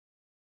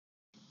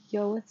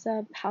Yo, what's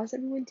up? How's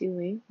everyone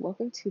doing?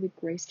 Welcome to the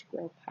Grace to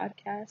Grow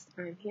podcast.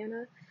 I'm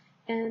Hannah,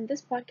 and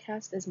this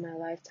podcast is my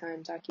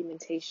lifetime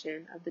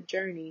documentation of the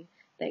journey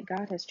that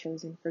God has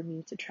chosen for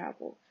me to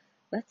travel.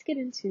 Let's get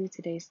into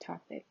today's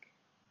topic.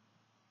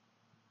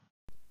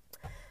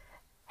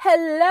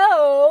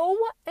 Hello,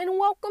 and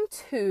welcome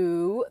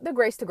to the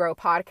Grace to Grow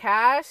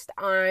podcast.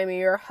 I'm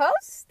your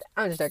host.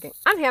 I'm just joking.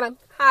 I'm Hannah.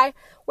 Hi.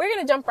 We're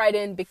going to jump right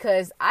in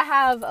because I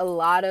have a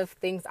lot of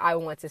things I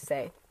want to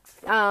say.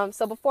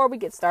 So before we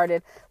get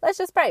started, let's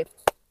just pray.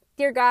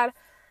 Dear God,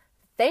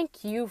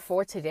 thank you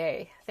for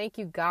today. Thank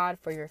you, God,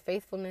 for your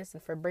faithfulness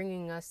and for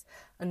bringing us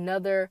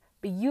another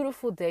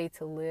beautiful day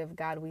to live.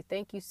 God, we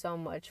thank you so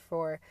much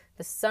for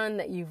the sun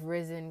that you've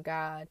risen,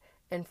 God,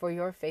 and for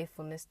your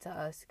faithfulness to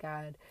us,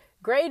 God.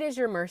 Great is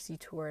your mercy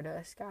toward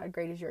us, God.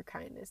 Great is your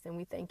kindness. And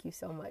we thank you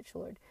so much,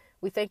 Lord.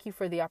 We thank you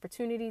for the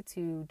opportunity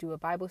to do a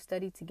Bible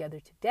study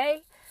together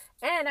today.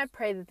 And I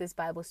pray that this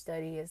Bible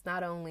study is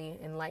not only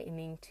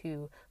enlightening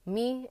to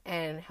me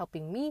and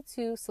helping me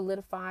to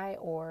solidify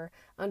or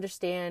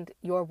understand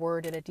your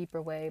word in a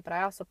deeper way, but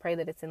I also pray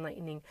that it's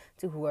enlightening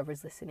to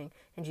whoever's listening.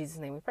 In Jesus'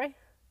 name we pray.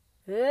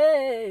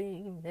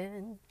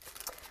 Amen.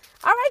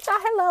 All right, y'all.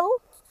 Hello.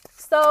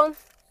 So,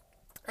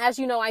 as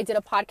you know, I did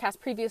a podcast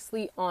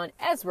previously on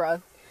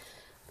Ezra.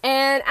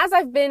 And as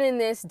I've been in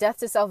this death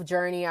to self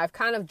journey, I've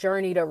kind of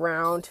journeyed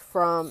around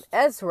from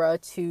Ezra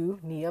to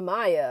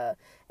Nehemiah.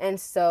 And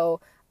so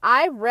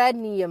I read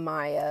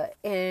Nehemiah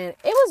and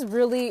it was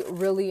really,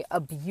 really a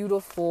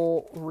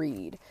beautiful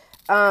read.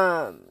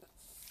 Now,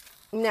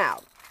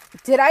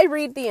 did I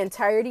read the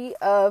entirety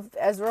of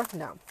Ezra?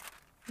 No.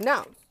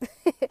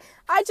 Did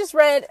I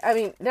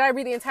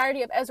read the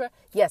entirety of Ezra?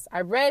 Yes, I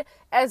read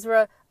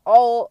Ezra.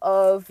 All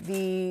of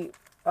the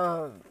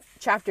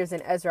chapters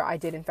in Ezra I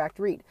did in fact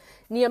read.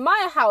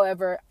 Nehemiah,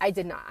 however, I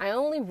did not. I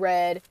only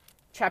read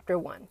chapter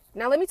 1.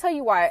 Now let me tell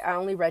you why I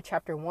only read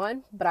chapter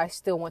 1, but I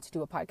still want to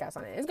do a podcast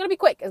on it. It's going to be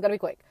quick.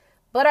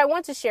 But I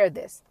want to share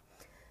this.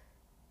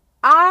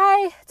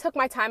 I took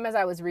my time as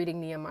I was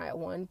reading Nehemiah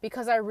 1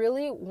 because I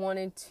really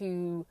wanted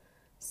to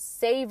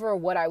savor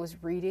what I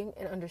was reading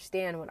and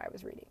understand what I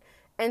was reading.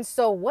 And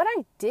so what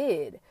I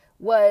did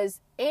was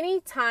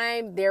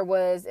anytime there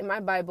was, in my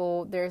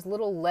Bible, there's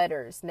little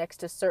letters next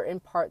to certain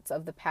parts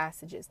of the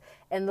passages.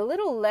 And the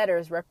little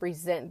letters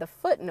represent the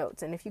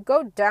footnotes. And if you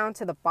go down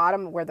to the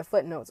bottom where the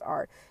footnotes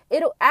are,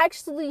 it'll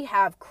actually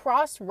have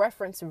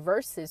cross-reference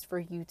verses for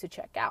you to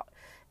check out.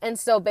 And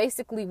so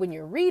basically when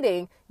you're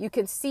reading, you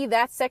can see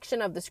that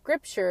section of the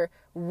scripture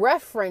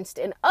referenced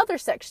in other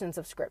sections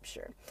of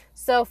scripture.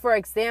 So for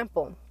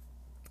example,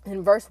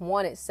 in verse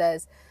 1 it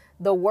says,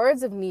 the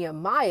words of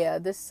Nehemiah,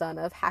 the son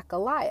of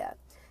Hakaliah.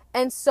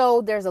 And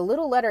so there's a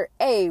little letter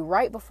A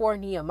right before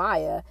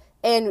Nehemiah.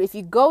 And if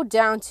you go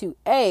down to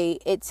A,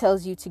 it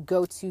tells you to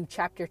go to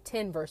chapter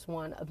 10, verse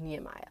 1 of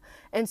Nehemiah.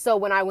 And so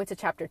when I went to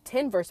chapter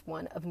 10, verse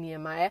 1 of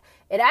Nehemiah,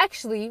 it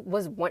actually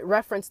was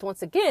referenced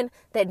once again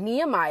that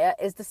Nehemiah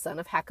is the son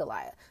of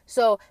Hakaliah.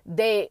 So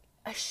they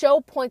show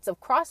points of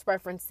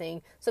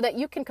cross-referencing so that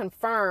you can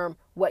confirm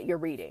what you're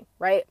reading,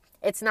 right?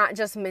 It's not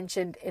just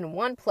mentioned in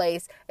one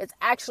place. It's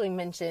actually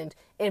mentioned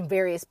in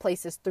various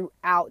places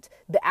throughout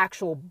the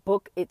actual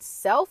book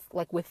itself.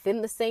 Like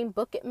within the same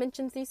book, it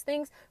mentions these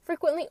things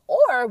frequently,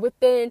 or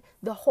within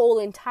the whole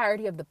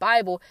entirety of the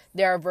Bible,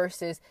 there are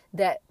verses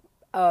that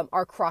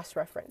are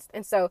cross-referenced.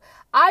 And so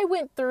I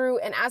went through,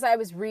 and as I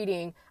was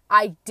reading,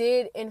 I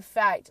did, in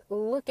fact,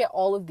 look at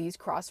all of these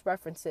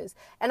cross-references.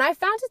 And I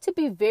found it to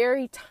be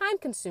very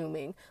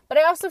time-consuming, but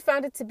I also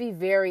found it to be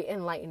very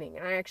enlightening.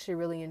 And I actually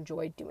really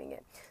enjoyed doing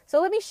it. So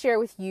let me share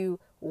with you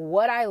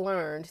what I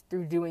learned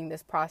through doing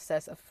this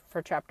process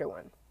for chapter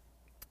 1.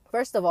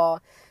 First of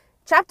all,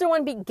 chapter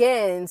 1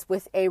 begins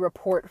with a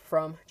report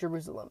from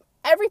Jerusalem.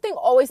 Everything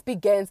always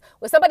begins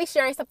with somebody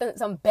sharing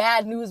some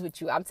bad news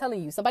with you. I'm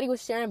telling you, somebody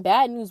was sharing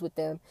bad news with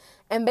them.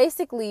 And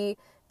basically,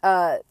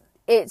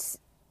 it's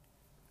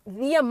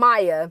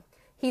Nehemiah.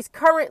 He's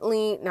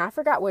currently, now I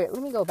forgot where,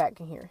 let me go back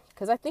in here.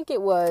 Because I think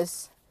it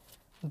was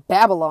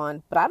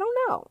Babylon, but I don't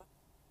know.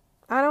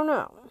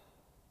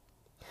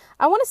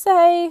 I want to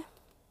say,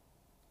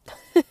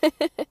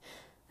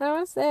 I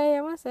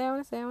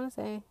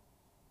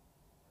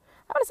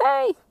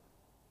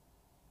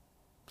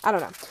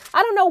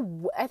don't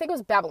know. I think it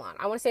was Babylon.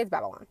 I want to say it's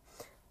Babylon.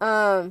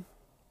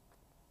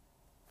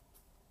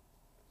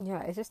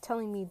 Yeah, it's just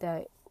telling me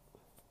that.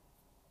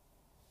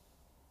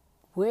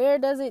 Where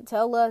does it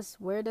tell us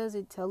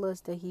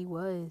that he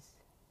was?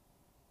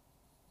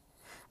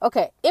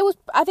 Okay,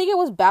 I think it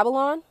was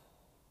Babylon.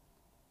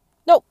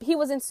 Nope, he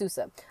was in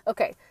Susa.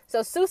 Okay,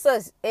 so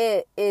Susa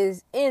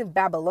is in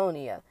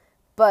Babylonia,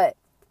 but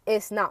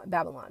it's not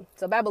Babylon.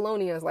 So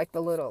Babylonia is like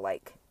the little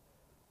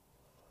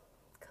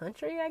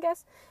country, I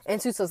guess.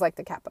 And Susa is like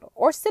the capital.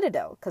 Or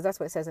citadel, because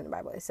that's what it says in the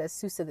Bible. It says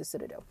Susa the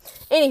citadel.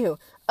 Anywho,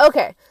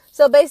 okay.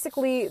 So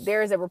basically,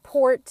 there is a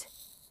report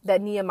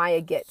that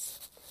Nehemiah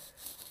gets.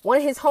 One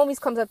of his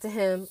homies comes up to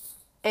him,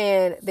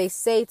 and they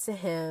say to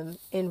him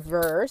in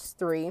verse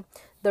 3,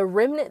 The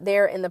remnant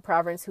there in the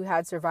province who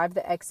had survived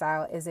the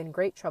exile is in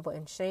great trouble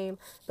and shame.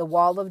 The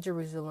wall of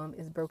Jerusalem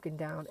is broken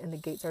down and the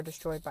gates are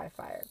destroyed by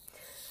fire.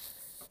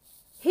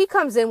 He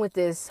comes in with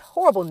this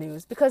horrible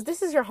news because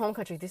this is your home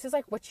country. This is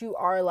like what you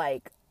are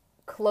like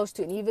close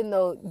to. And even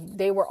though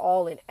they were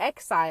all in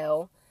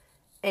exile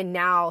and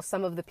now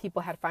some of the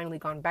people had finally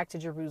gone back to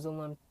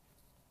Jerusalem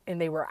and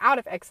they were out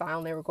of exile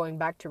and they were going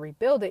back to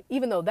rebuild it,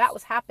 even though that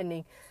was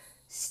happening,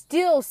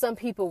 still some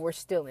people were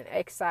still in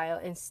exile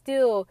and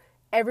still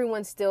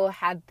everyone still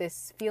had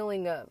this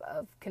feeling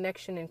of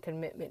connection and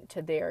commitment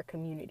to their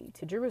community,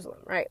 to Jerusalem,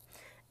 right?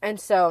 And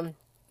so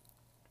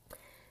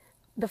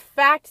the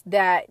fact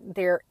that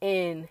they're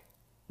in,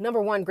 number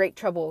one, great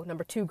trouble,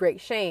 number two, great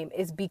shame,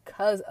 is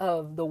because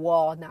of the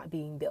wall not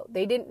being built.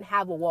 They didn't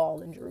have a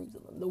wall in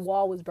Jerusalem. The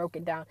wall was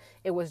broken down.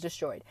 It was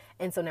destroyed.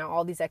 And so now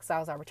all these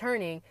exiles are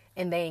returning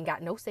and they ain't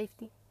got no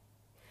safety.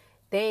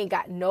 They ain't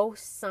got no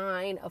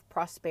sign of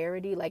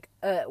prosperity. Like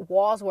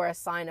walls were a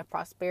sign of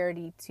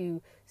prosperity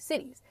to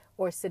cities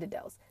or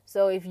citadels.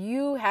 So if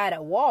you had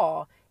a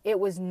wall, it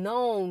was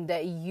known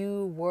that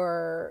you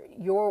were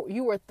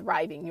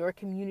thriving. Your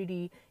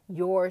community,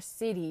 your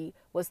city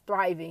was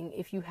thriving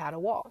if you had a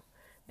wall,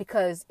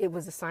 because it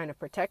was a sign of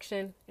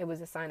protection. It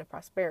was a sign of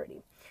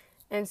prosperity.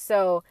 And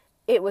so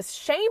it was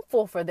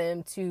shameful for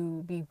them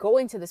to be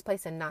going to this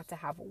place and not to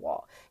have a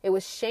wall. It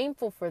was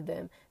shameful for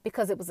them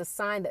because it was a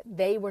sign that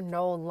they were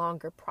no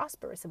longer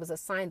prosperous. It was a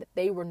sign that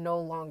they were no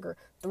longer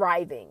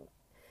thriving.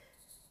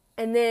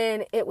 And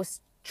then it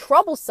was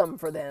troublesome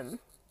for them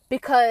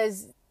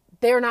because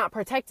they're not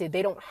protected.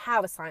 They don't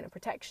have a sign of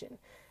protection.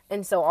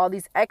 And so all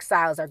these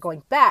exiles are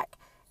going back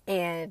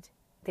and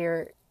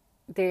their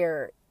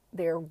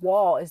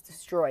wall is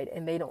destroyed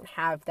and they don't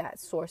have that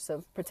source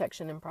of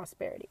protection and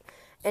prosperity.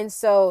 And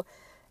so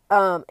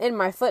in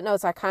my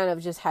footnotes, I kind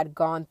of just had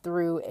gone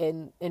through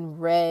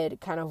and read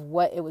kind of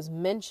what it was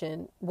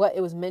mentioning.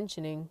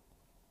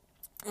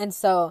 And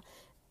so,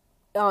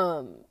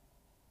 yeah,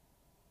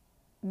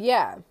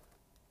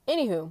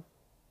 anywho,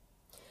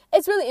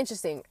 it's really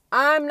interesting.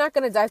 I'm not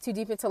going to dive too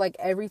deep into like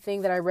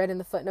everything that I read in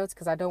the footnotes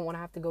because I don't want to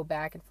have to go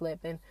back and flip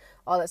and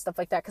all that stuff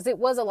like that. Because it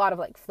was a lot of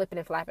like flipping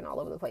and flapping all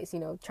over the place,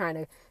 trying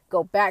to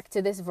go back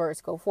to this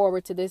verse, go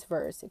forward to this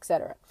verse,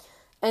 etc.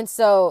 And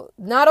so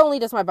not only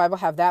does my Bible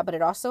have that, but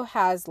it also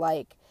has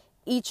like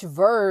each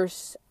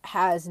verse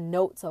has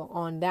notes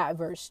on that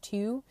verse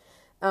too.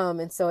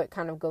 And so it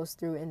kind of goes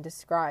through and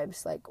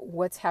describes like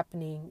what's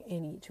happening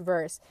in each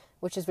verse,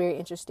 which is very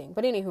interesting.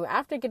 But anywho,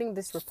 after getting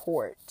this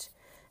report,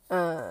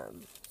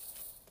 and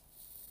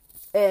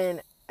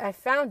I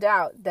found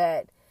out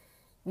that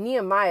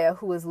Nehemiah,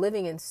 who was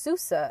living in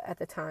Susa at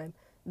the time,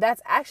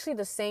 that's actually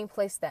the same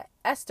place that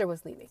Esther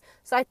was leaving.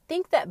 So I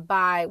think that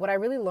by what I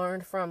really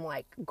learned from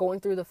like going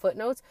through the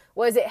footnotes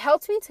was it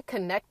helped me to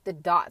connect the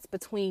dots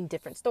between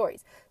different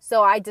stories.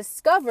 So I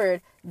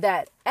discovered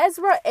that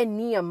Ezra and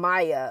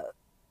Nehemiah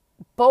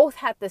both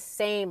had the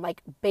same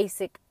like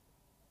basic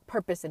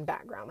purpose and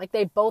background. Like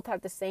they both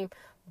had the same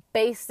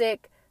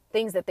basic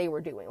things that they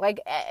were doing. Like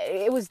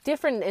it was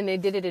different and they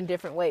did it in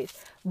different ways.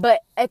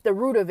 But at the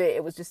root of it,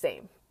 it was the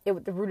same. The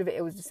root of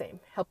it was the same.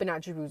 Helping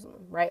out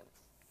Jerusalem, right?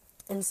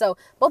 And so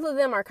both of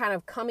them are kind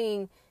of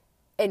coming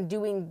and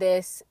doing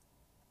this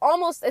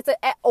almost, it's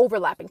at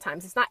overlapping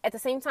times. It's not at the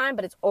same time,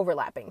 but it's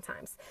overlapping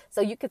times.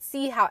 So you could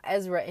see how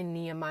Ezra and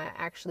Nehemiah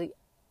actually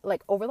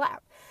like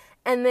overlap.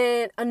 And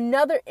then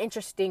another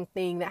interesting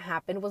thing that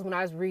happened was when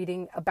I was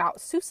reading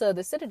about Susa,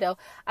 the citadel,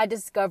 I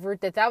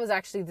discovered that that was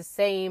actually the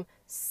same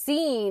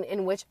scene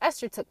in which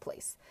Esther took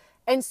place.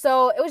 And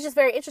so it was just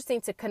very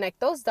interesting to connect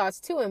those dots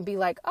too and be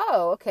like,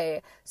 oh,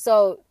 okay,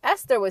 so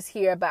Esther was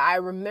here, but I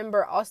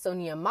remember also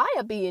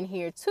Nehemiah being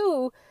here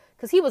too,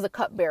 because he was a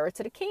cupbearer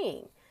to the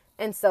king.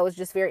 And so it's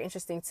just very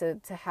interesting to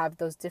have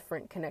those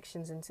different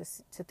connections and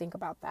to think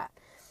about that.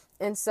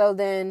 And so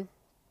then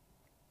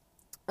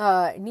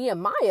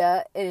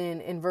Nehemiah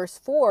in verse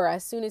 4,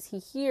 as soon as he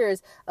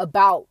hears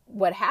about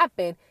what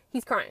happened,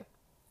 he's crying.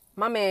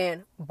 My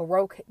man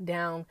broke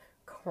down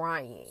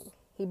crying.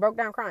 He broke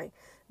down crying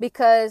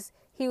because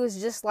he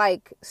was just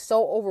like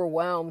so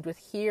overwhelmed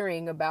with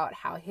hearing about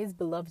how his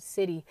beloved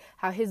city,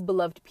 how his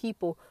beloved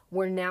people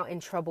were now in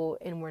trouble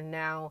and were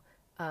now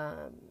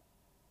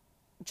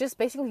just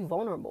basically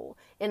vulnerable,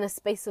 in a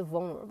space of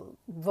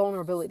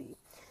vulnerability.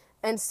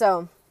 And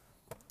so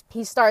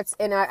he starts,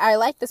 and I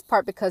like this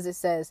part because it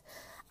says,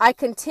 I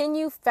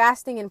continue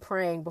fasting and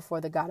praying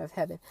before the God of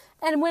heaven.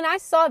 And when I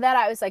saw that,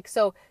 I was like,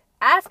 so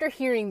after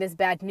hearing this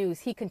bad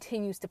news, he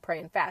continues to pray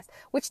and fast,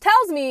 which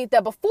tells me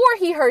that before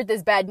he heard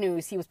this bad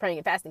news, he was praying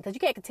and fasting, because you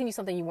can't continue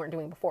something you weren't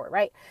doing before,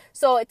 right?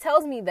 So it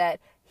tells me that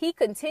he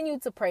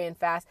continued to pray and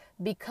fast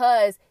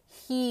because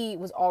he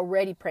was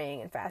already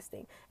praying and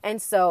fasting.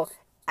 And so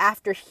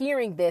after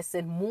hearing this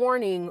and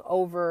mourning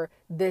over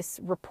this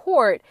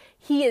report,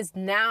 he is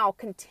now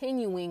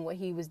continuing what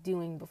he was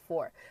doing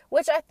before,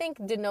 which I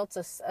think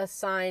denotes a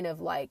sign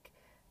of like,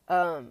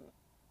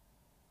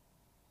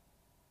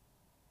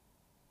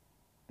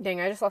 Dang,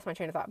 I just lost my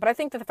train of thought. But I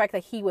think that the fact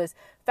that he was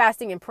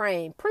fasting and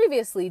praying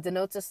previously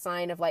denotes a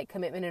sign of like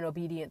commitment and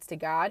obedience to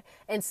God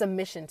and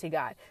submission to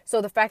God. So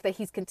the fact that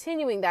he's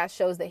continuing that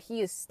shows that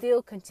he is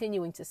still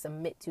continuing to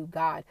submit to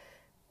God,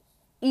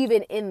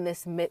 even in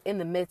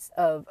the midst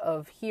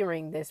of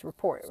hearing this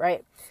report,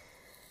 right?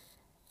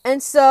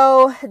 And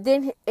so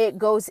then it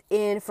goes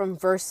in from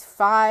verse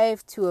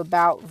 5 to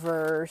about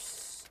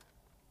verse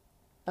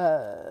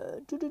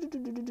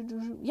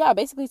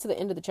basically to the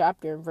end of the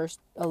chapter, verse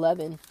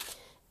 11.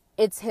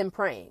 It's him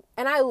praying.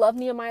 And I love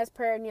Nehemiah's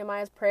prayer.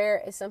 Nehemiah's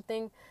prayer is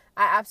something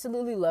I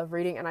absolutely love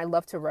reading, and I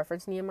love to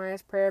reference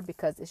Nehemiah's prayer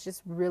because it's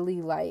just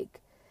really like,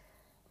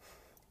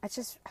 I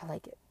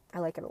like it. I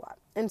like it a lot.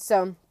 And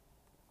so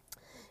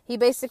he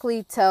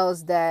basically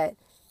tells that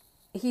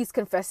he's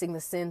confessing the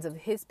sins of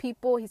his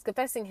people. He's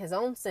confessing his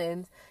own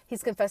sins.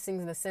 He's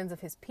confessing the sins of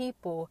his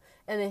people.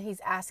 And then he's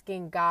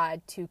asking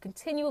God to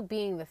continue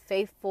being the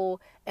faithful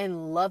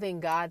and loving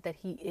God that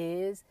he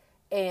is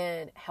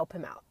and help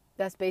him out.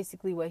 That's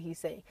basically what he's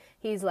saying.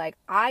 He's like,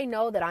 I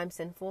know that I'm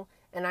sinful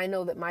and I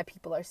know that my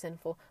people are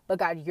sinful, but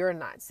God, you're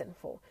not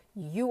sinful.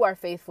 You are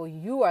faithful.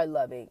 You are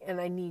loving, and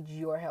I need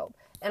your help.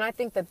 And I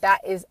think that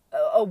that is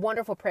a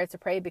wonderful prayer to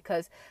pray,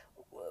 because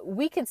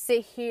we can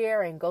sit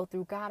here and go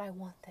through, God, I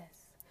want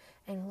this.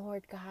 And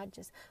Lord God,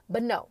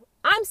 but no,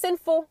 I'm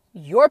sinful.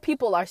 Your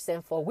people are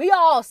sinful. We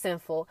all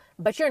sinful,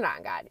 but you're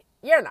not, God.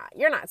 You're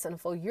not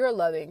sinful. You're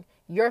loving.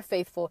 You're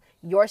faithful.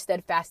 You're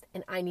steadfast.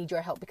 And I need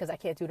your help because I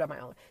can't do it on my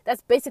own.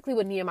 That's basically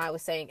what Nehemiah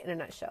was saying in a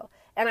nutshell.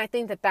 And I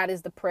think that that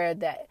is the prayer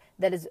that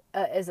is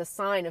a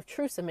sign of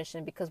true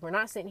submission, because we're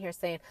not sitting here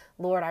saying,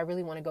 Lord, I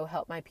really want to go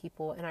help my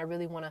people. And I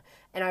really want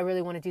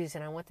to do this.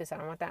 And I want this.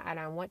 And I want that. And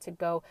I want to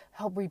go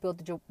help rebuild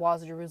the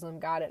walls of Jerusalem,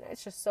 God. And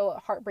it's just so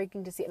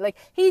heartbreaking to see it. Like,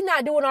 he's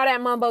not doing all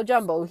that mumbo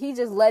jumbo. He's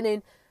just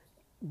letting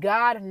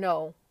God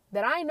know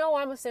that I know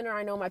I'm a sinner.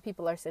 I know my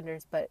people are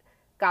sinners, but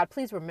God,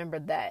 please remember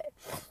that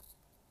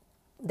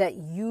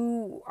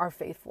you are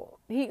faithful.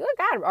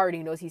 God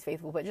already knows he's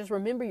faithful, but just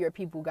remember your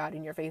people, God,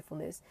 and your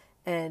faithfulness,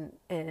 and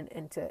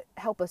to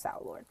help us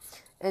out, Lord.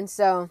 And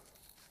so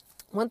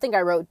one thing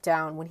I wrote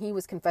down when he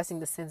was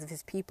confessing the sins of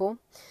his people,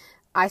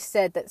 I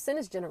said that sin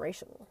is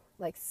generational.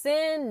 Like,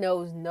 sin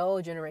knows no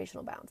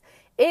generational bounds.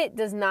 It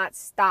does not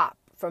stop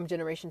from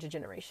generation to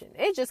generation.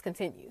 It just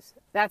continues.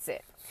 That's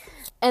it.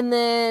 And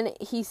then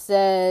he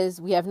says,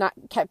 we have not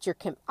kept your...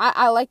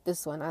 I like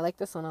this one. I like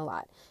this one a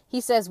lot.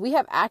 He says, we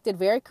have acted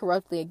very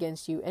corruptly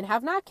against you and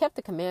have not kept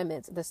the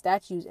commandments, the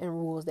statutes and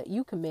rules that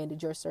you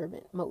commanded your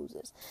servant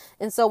Moses.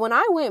 And so when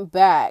I went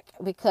back,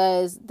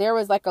 because there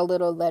was like a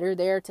little letter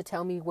there to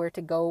tell me where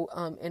to go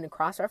in the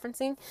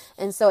cross-referencing.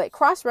 And so it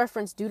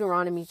cross-referenced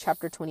Deuteronomy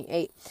chapter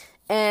 28.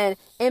 And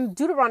in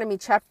Deuteronomy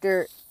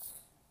chapter...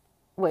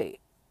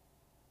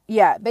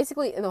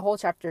 basically in the whole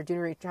chapter,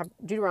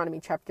 Deuteronomy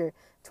chapter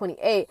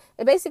 28,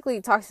 it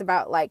basically talks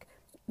about like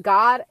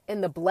God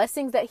and the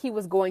blessings that he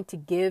was going to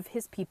give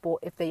his people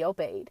if they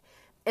obeyed,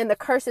 and the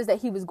curses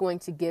that he was going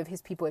to give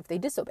his people if they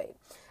disobeyed.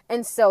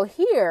 And so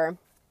here,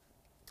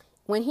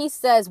 when he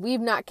says,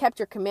 we've not kept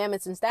your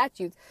commandments and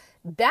statutes,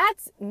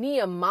 that's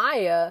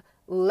Nehemiah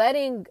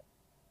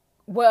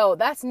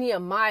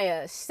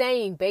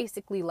saying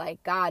basically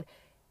like, God,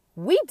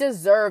 we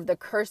deserve the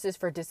curses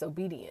for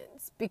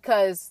disobedience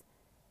because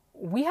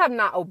we have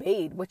not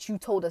obeyed what you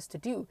told us to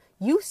do.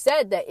 You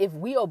said that if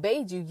we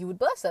obeyed you, you would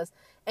bless us.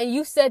 And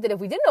you said that if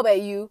we didn't obey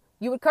you,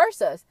 you would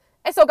curse us.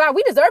 And so, God,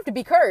 we deserve to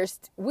be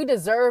cursed. We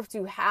deserve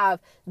to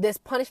have this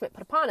punishment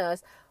put upon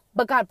us.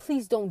 But God,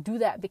 please don't do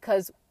that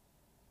because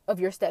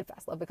of your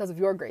steadfast love, because of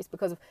your grace,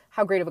 because of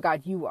how great of a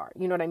God you are.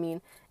 You know what I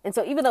mean? And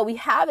so even though we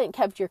haven't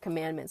kept your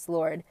commandments,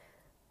 Lord,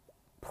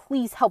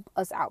 please help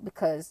us out,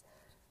 because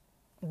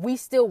we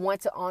still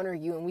want to honor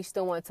you and we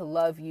still want to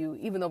love you,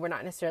 even though we're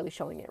not necessarily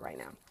showing it right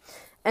now.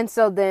 And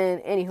so then,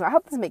 anywho, I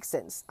hope this makes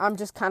sense. I'm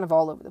just kind of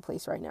all over the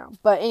place right now.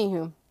 But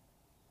anywho,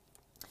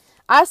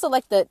 I also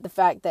like the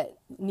fact that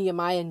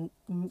Nehemiah,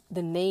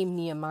 the name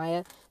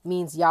Nehemiah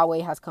means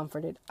Yahweh has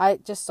comforted. I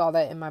just saw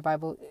that in my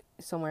Bible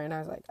somewhere and I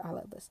was like, I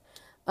love this.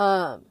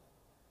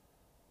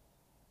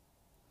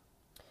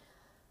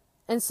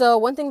 And so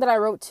one thing that I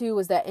wrote too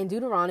was that in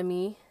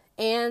Deuteronomy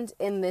and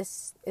in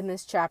this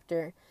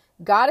chapter,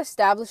 God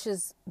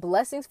establishes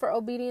blessings for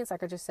obedience,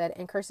 like I just said,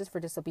 and curses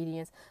for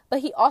disobedience. But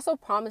he also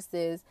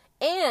promises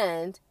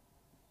to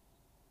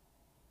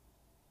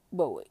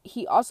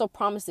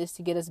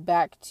get us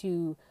back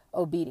to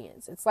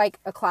obedience. It's like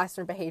a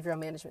classroom behavioral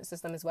management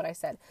system is what I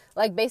said.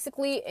 Like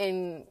basically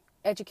in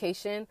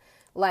education,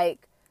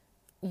 like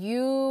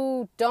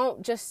you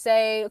don't just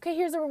say, okay,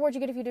 here's the reward you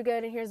get if you do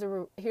good, and here's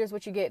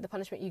what you get, the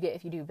punishment you get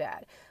if you do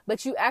bad.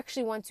 But you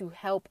actually want to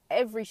help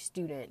every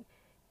student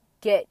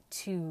get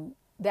to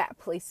that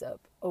place of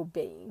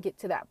obeying, get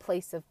to that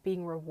place of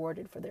being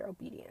rewarded for their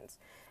obedience.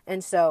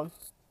 And so,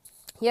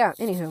 yeah,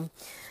 anywho.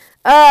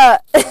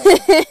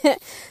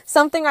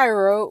 Something I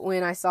wrote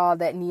when I saw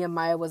that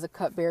Nehemiah was a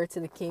cupbearer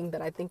to the king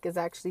that I think is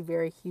actually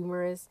very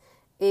humorous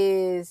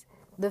is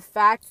the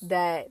fact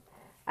that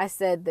I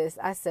said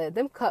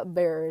them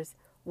cupbearers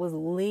was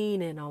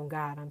leaning on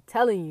God. I'm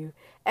telling you,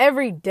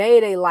 every day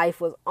their life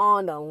was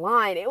on the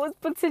line. It was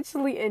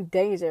potentially in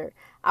danger.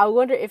 I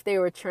wonder if they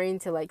were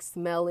trained to like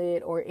smell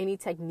it or any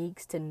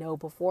techniques to know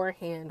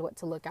beforehand what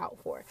to look out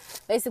for.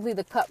 Basically,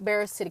 the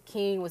cupbearers to the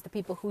king was the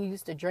people who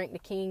used to drink the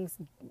king's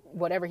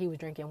whatever he was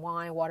drinking,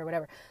 wine, water,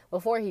 whatever,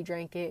 before he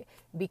drank it,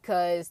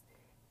 because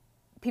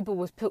people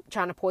was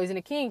trying to poison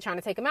the king, trying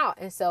to take him out.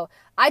 And so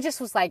I just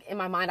was like, in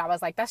my mind, I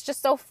was like, that's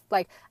just so,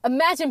 like,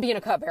 imagine being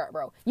a cupbearer,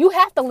 bro. You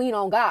have to lean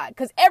on God,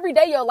 because every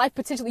day of your life,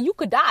 potentially, you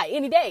could die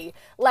any day.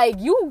 Like,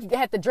 you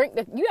have to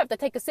you have to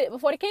take a sip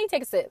before the king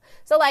take a sip.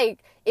 So,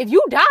 like, if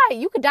you die,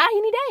 you could die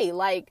any day.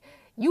 Like,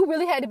 you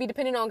really had to be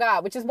dependent on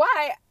God, which is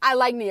why I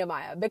like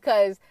Nehemiah,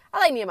 because I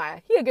like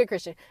Nehemiah. He a good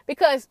Christian,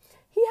 because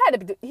he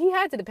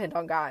had to depend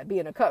on God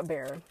being a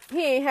cupbearer.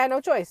 He ain't had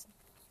no choice.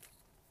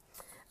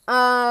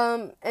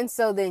 And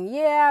so then,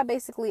 yeah,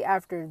 basically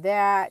after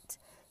that,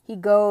 he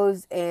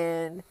goes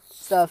and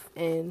stuff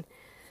and,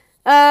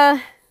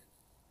 and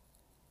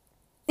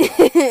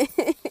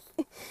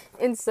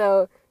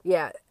so,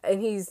 yeah,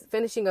 and he's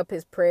finishing up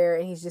his prayer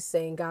and he's just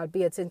saying, God,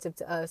 be attentive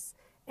to us,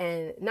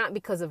 and not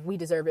because of we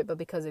deserve it, but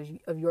because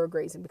of your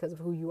grace and because of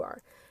who you are.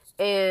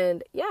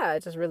 And yeah, I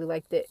just really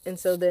liked it. And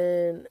so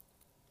then,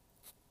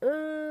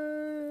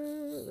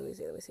 let me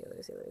see.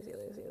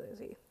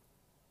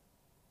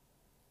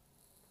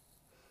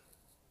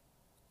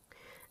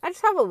 I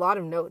just have a lot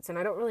of notes and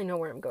I don't really know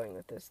where I'm going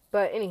with this.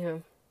 But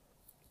anywho,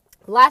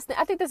 I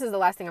think this is the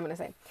last thing I'm going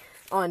to say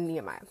on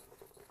Nehemiah.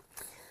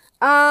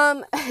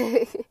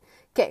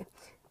 Okay.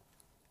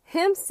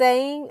 Him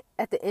saying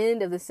at the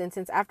end of the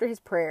sentence after his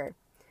prayer,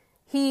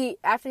 it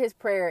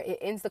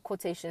ends the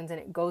quotations and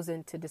it goes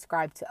in to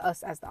describe to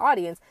us as the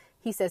audience.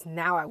 He says,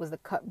 now I was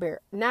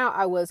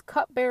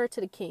cupbearer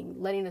to the king,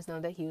 letting us know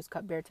that he was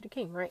cupbearer to the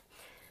king, right?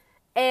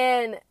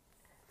 And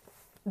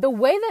the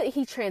way that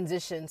he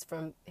transitions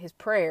from his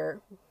prayer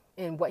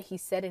and what he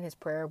said in his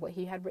prayer, what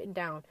he had written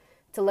down,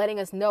 to letting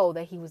us know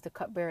that he was the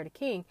cupbearer of the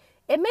king,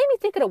 it made me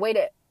think of the way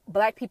that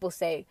Black people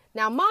say,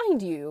 now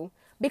mind you,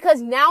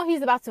 because now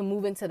he's about to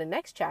move into the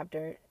next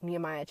chapter,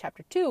 Nehemiah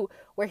chapter 2,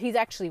 where he's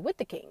actually with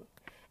the king.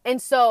 And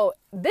so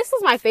this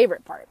is my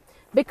favorite part,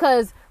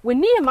 because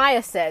when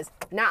Nehemiah says,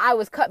 now I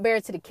was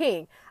cupbearer to the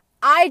king,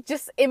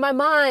 in my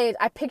mind,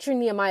 I picture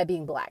Nehemiah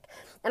being Black.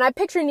 And I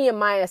picture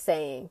Nehemiah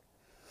saying,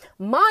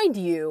 mind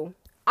you,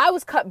 I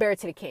was cupbearer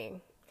to the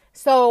king.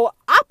 So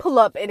I pull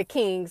up in the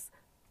king's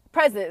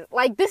presence.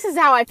 Like, this is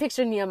how I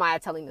picture Nehemiah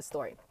telling the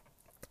story.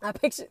 I'm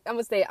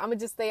gonna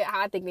just say it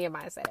how I think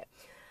Nehemiah said it.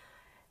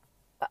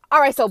 All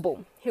right, so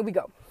boom, here we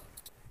go.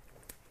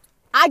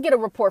 I get a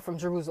report from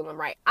Jerusalem,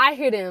 right? I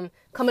hear them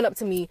coming up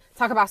to me,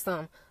 talk about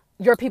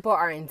your people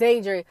are in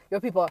danger,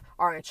 your people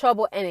are in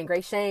trouble and in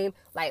great shame,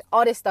 like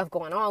all this stuff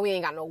going on. We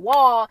ain't got no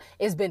wall,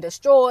 it's been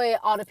destroyed.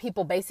 All the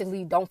people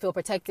basically don't feel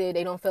protected.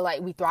 They don't feel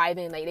like we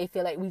thriving. Like, they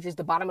feel like we just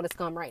the bottom of the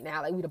scum right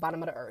now, like we the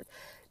bottom of the earth.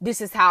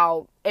 This is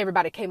how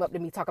everybody came up to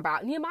me, talk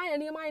about Nehemiah,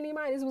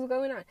 this was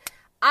going on.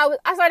 I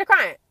started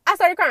crying. I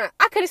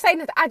couldn't say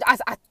nothing.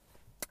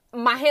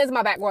 My hands and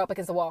my back were up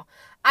against the wall.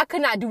 I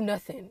could not do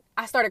nothing.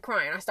 I started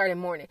crying. I started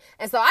mourning.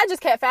 And so I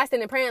just kept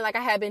fasting and praying like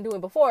I had been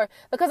doing before,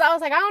 because I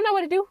was like, I don't know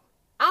what to do.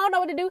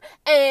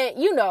 And,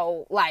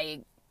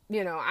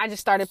 I just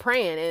started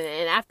praying.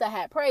 And after I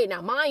had prayed,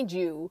 now mind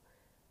you,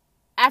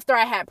 after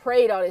I had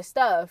prayed all this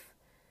stuff,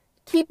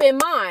 keep in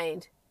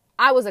mind,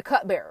 I was a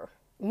cupbearer.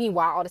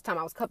 Meanwhile, all this time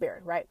I was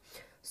cupbearer, right?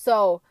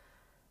 So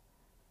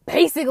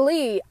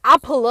basically, I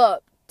pull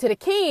up to the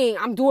king.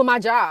 I'm doing my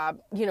job,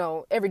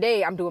 every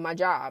day I'm doing my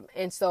job.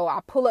 And so I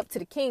pull up to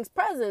the king's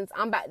presence.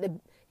 I'm about to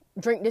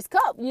drink this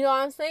cup, you know what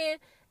I'm saying?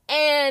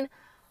 And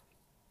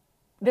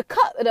the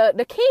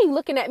king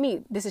looking at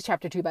me. This is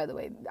chapter 2, by the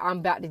way. I'm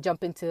about to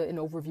jump into an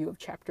overview of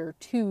chapter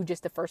 2,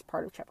 just the first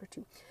part of chapter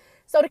 2.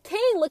 So the king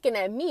looking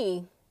at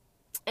me,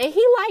 and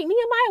he like,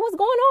 Nehemiah, what's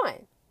going on?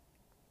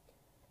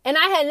 And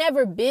I had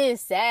never been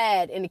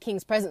sad in the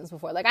king's presence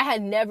before. Like, I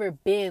had never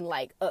been,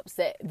 like,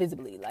 upset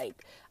visibly. Like,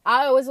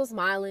 I always was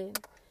smiling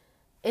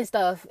and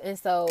stuff. And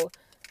so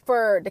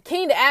for the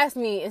king to ask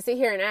me and sit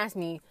here and ask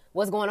me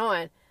what's going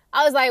on,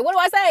 I was like, what do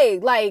I say?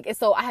 Like, and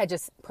so I had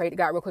just prayed to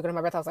God real quick under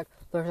my breath. I was like,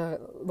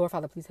 Lord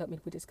Father, please help me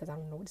with this, because I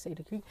don't know what to say to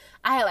the king.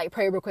 I had, like,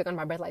 prayed real quick under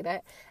my breath like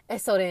that. And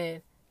so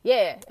then,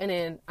 yeah. And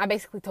then I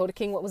basically told the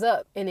king what was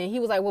up. And then he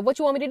was like, well, what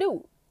you want me to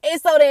do? And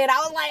so then I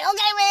was like,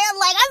 okay, man,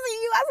 like, I see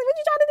you. I see what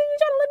you trying to do. You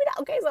trying to let me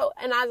down. Okay, so,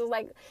 and I was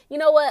like, you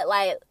know what?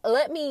 Like,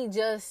 let me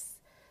just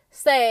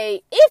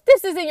say, if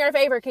this is in your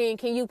favor, king,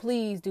 can you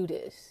please do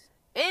this?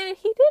 And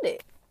he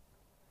did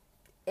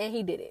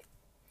it.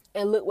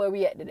 And look where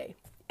we at today.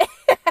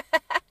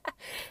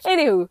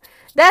 Anywho,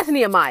 that's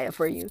Nehemiah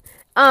for you.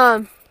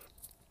 But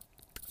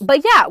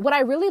yeah, what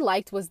I really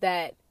liked was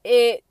that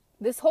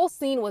this whole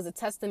scene was a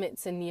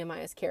testament to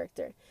Nehemiah's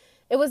character.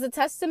 It was a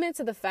testament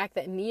to the fact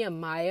that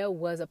Nehemiah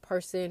was a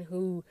person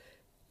who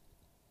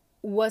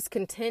was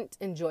content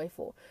and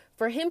joyful.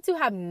 For him to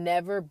have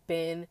never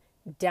been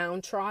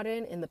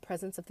downtrodden in the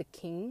presence of the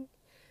king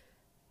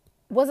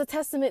was a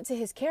testament to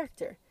his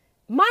character.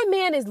 My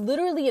man is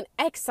literally in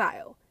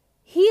exile.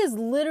 He is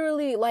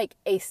literally like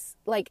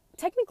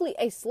technically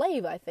a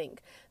slave, I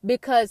think,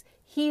 because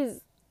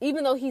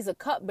even though he's a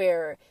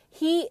cupbearer,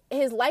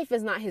 his life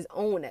is not his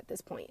own at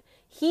this point.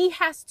 He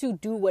has to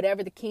do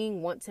whatever the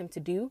king wants him to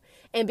do.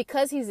 And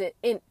because he's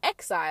in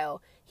exile,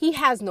 he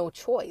has no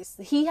choice.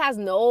 He has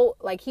no,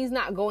 he's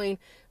not going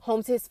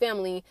home to his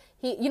family.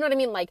 You know what I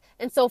mean?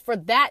 And so for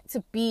that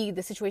to be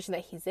the situation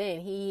that he's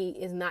in, he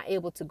is not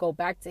able to go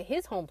back to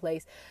his home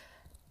place.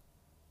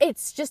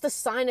 It's just a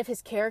sign of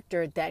his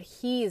character that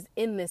he is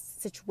in this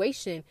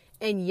situation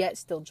and yet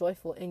still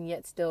joyful and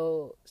yet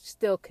still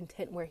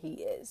content where he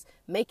is,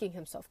 making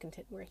himself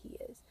content where he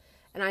is.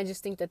 And I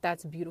just think that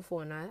that's beautiful,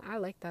 and I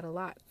like that a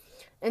lot.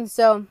 And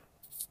so,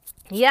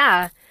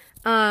 yeah.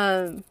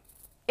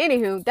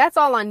 Anywho, that's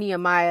all on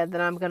Nehemiah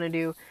that I'm going to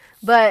do.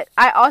 But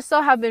I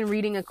also have been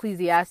reading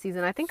Ecclesiastes,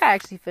 and I think I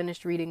actually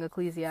finished reading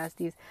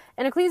Ecclesiastes.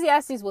 And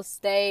Ecclesiastes will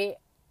stay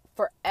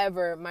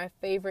forever my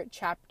favorite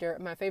chapter,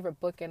 my favorite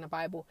book in the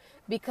Bible,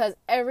 because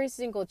every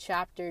single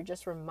chapter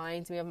just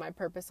reminds me of my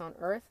purpose on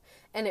earth,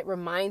 and it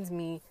reminds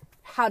me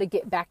how to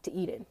get back to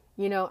Eden.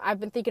 You know, I've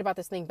been thinking about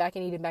this thing, back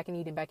in Eden, back in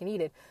Eden, back in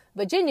Eden.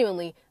 But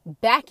genuinely,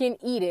 back in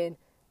Eden,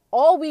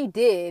 all we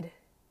did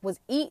was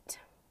eat,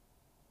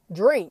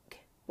 drink.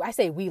 I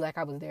say we like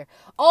I was there.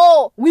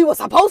 All we were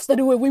supposed to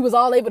do it, we was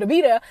all able to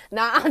be there.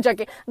 Nah, I'm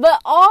joking.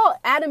 But all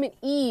Adam and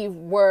Eve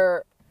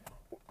were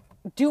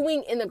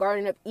doing in the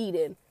Garden of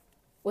Eden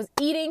was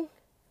eating,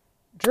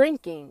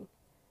 drinking,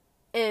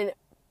 and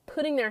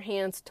putting their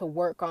hands to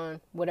work on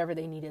whatever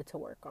they needed to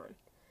work on.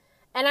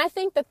 And I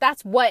think that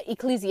that's what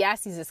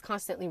Ecclesiastes is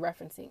constantly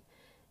referencing.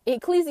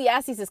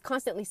 Ecclesiastes is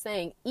constantly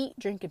saying, eat,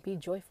 drink, and be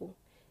joyful.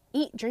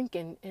 Eat, drink,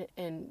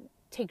 and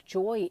take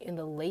joy in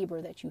the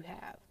labor that you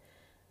have.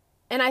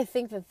 And I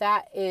think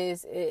that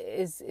is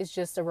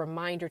just a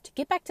reminder to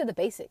get back to the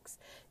basics,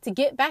 to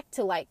get back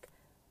to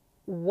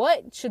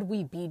what should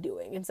we be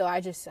doing? And so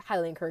I just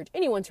highly encourage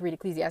anyone to read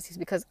Ecclesiastes,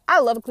 because I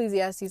love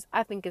Ecclesiastes.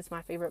 I think it's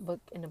my favorite book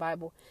in the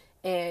Bible.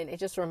 And it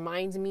just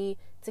reminds me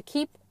to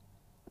keep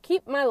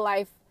my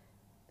life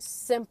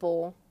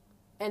simple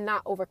and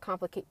not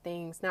overcomplicate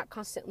things, not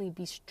constantly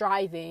be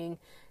striving,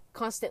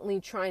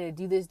 constantly trying to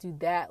do this, do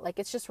that.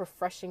 It's just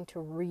refreshing to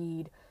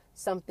read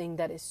something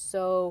that is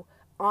so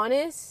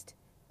honest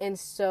and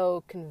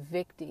so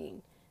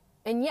convicting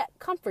and yet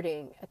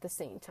comforting at the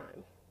same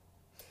time.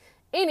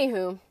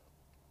 Anywho,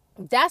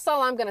 that's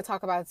all I'm going to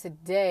talk about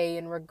today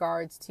in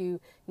regards to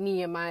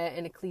Nehemiah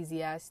and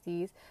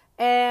Ecclesiastes.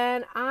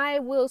 And I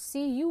will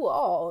see you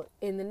all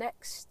in the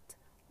next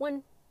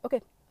one.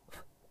 Okay.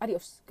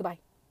 Adios. Goodbye.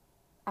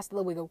 Hasta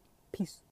luego. Peace.